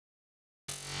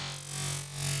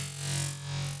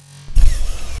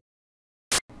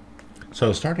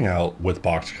So starting out with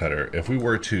Boxcutter, if we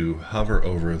were to hover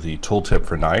over the tooltip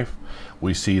for knife,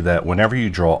 we see that whenever you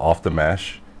draw off the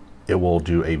mesh, it will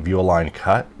do a view align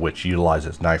cut, which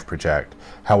utilizes knife project.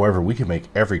 However, we can make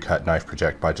every cut knife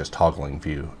project by just toggling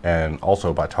view. And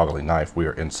also by toggling knife, we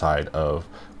are inside of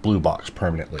blue box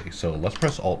permanently. So let's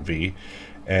press Alt V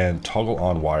and toggle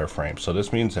on wireframe. So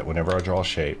this means that whenever I draw a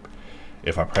shape,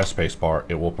 if I press spacebar,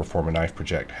 it will perform a knife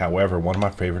project. However, one of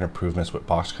my favorite improvements with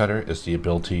Boxcutter is the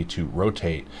ability to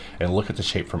rotate and look at the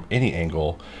shape from any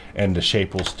angle, and the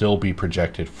shape will still be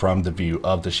projected from the view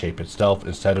of the shape itself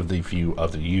instead of the view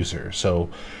of the user. So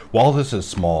while this is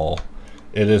small,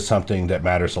 it is something that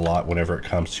matters a lot whenever it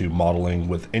comes to modeling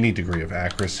with any degree of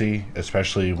accuracy,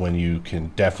 especially when you can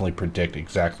definitely predict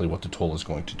exactly what the tool is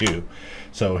going to do.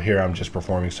 So here I'm just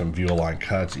performing some view align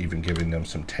cuts, even giving them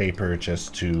some taper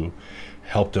just to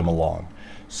help them along.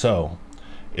 So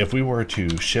if we were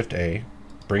to Shift A,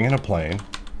 bring in a plane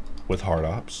with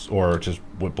HardOps, or just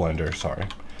with Blender, sorry,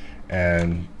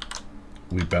 and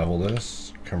we bevel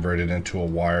this, convert it into a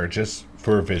wire just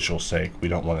for visual sake. We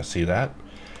don't want to see that.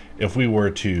 If we were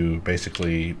to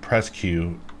basically press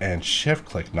Q and shift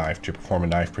click knife to perform a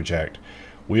knife project,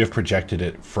 we have projected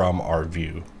it from our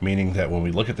view, meaning that when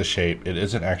we look at the shape, it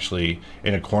isn't actually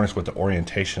in accordance with the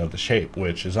orientation of the shape,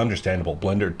 which is understandable.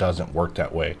 Blender doesn't work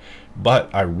that way,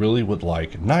 but I really would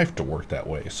like knife to work that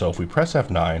way. So if we press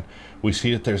F9, we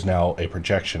see that there's now a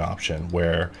projection option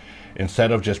where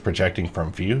instead of just projecting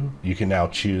from view, you can now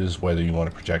choose whether you want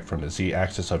to project from the Z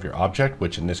axis of your object,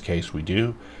 which in this case we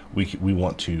do. We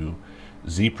want to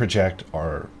Z project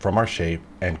from our shape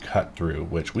and cut through,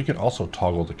 which we can also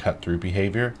toggle the cut through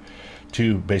behavior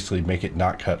to basically make it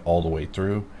not cut all the way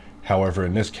through. However,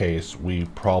 in this case, we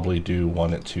probably do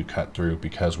want it to cut through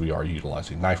because we are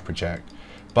utilizing knife project.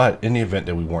 But in the event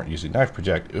that we weren't using knife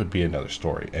project, it would be another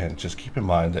story. And just keep in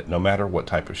mind that no matter what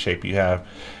type of shape you have,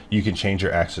 you can change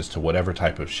your axis to whatever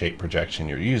type of shape projection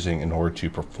you're using in order to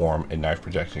perform a knife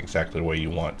projection exactly the way you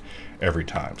want every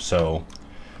time. So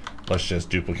let's just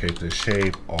duplicate this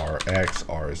shape, RX,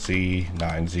 RZ,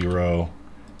 90,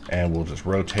 and we'll just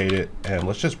rotate it, and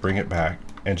let's just bring it back.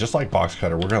 And just like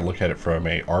Boxcutter, we're going to look at it from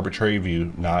an arbitrary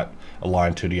view, not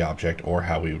aligned to the object or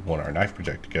how we would want our knife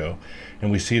project to go. And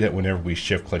we see that whenever we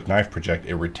shift click knife project,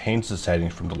 it retains the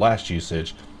settings from the last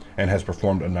usage and has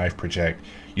performed a knife project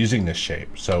using this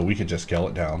shape. So we could just scale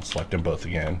it down, select them both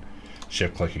again,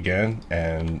 shift click again,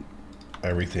 and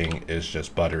everything is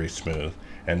just buttery smooth.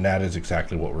 And that is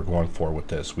exactly what we're going for with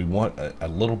this. We want a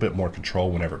little bit more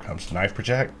control whenever it comes to knife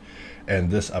project,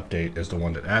 and this update is the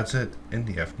one that adds it in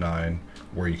the F9,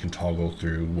 where you can toggle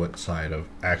through what side of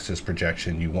axis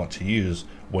projection you want to use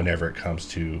whenever it comes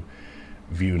to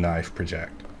view knife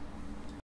project.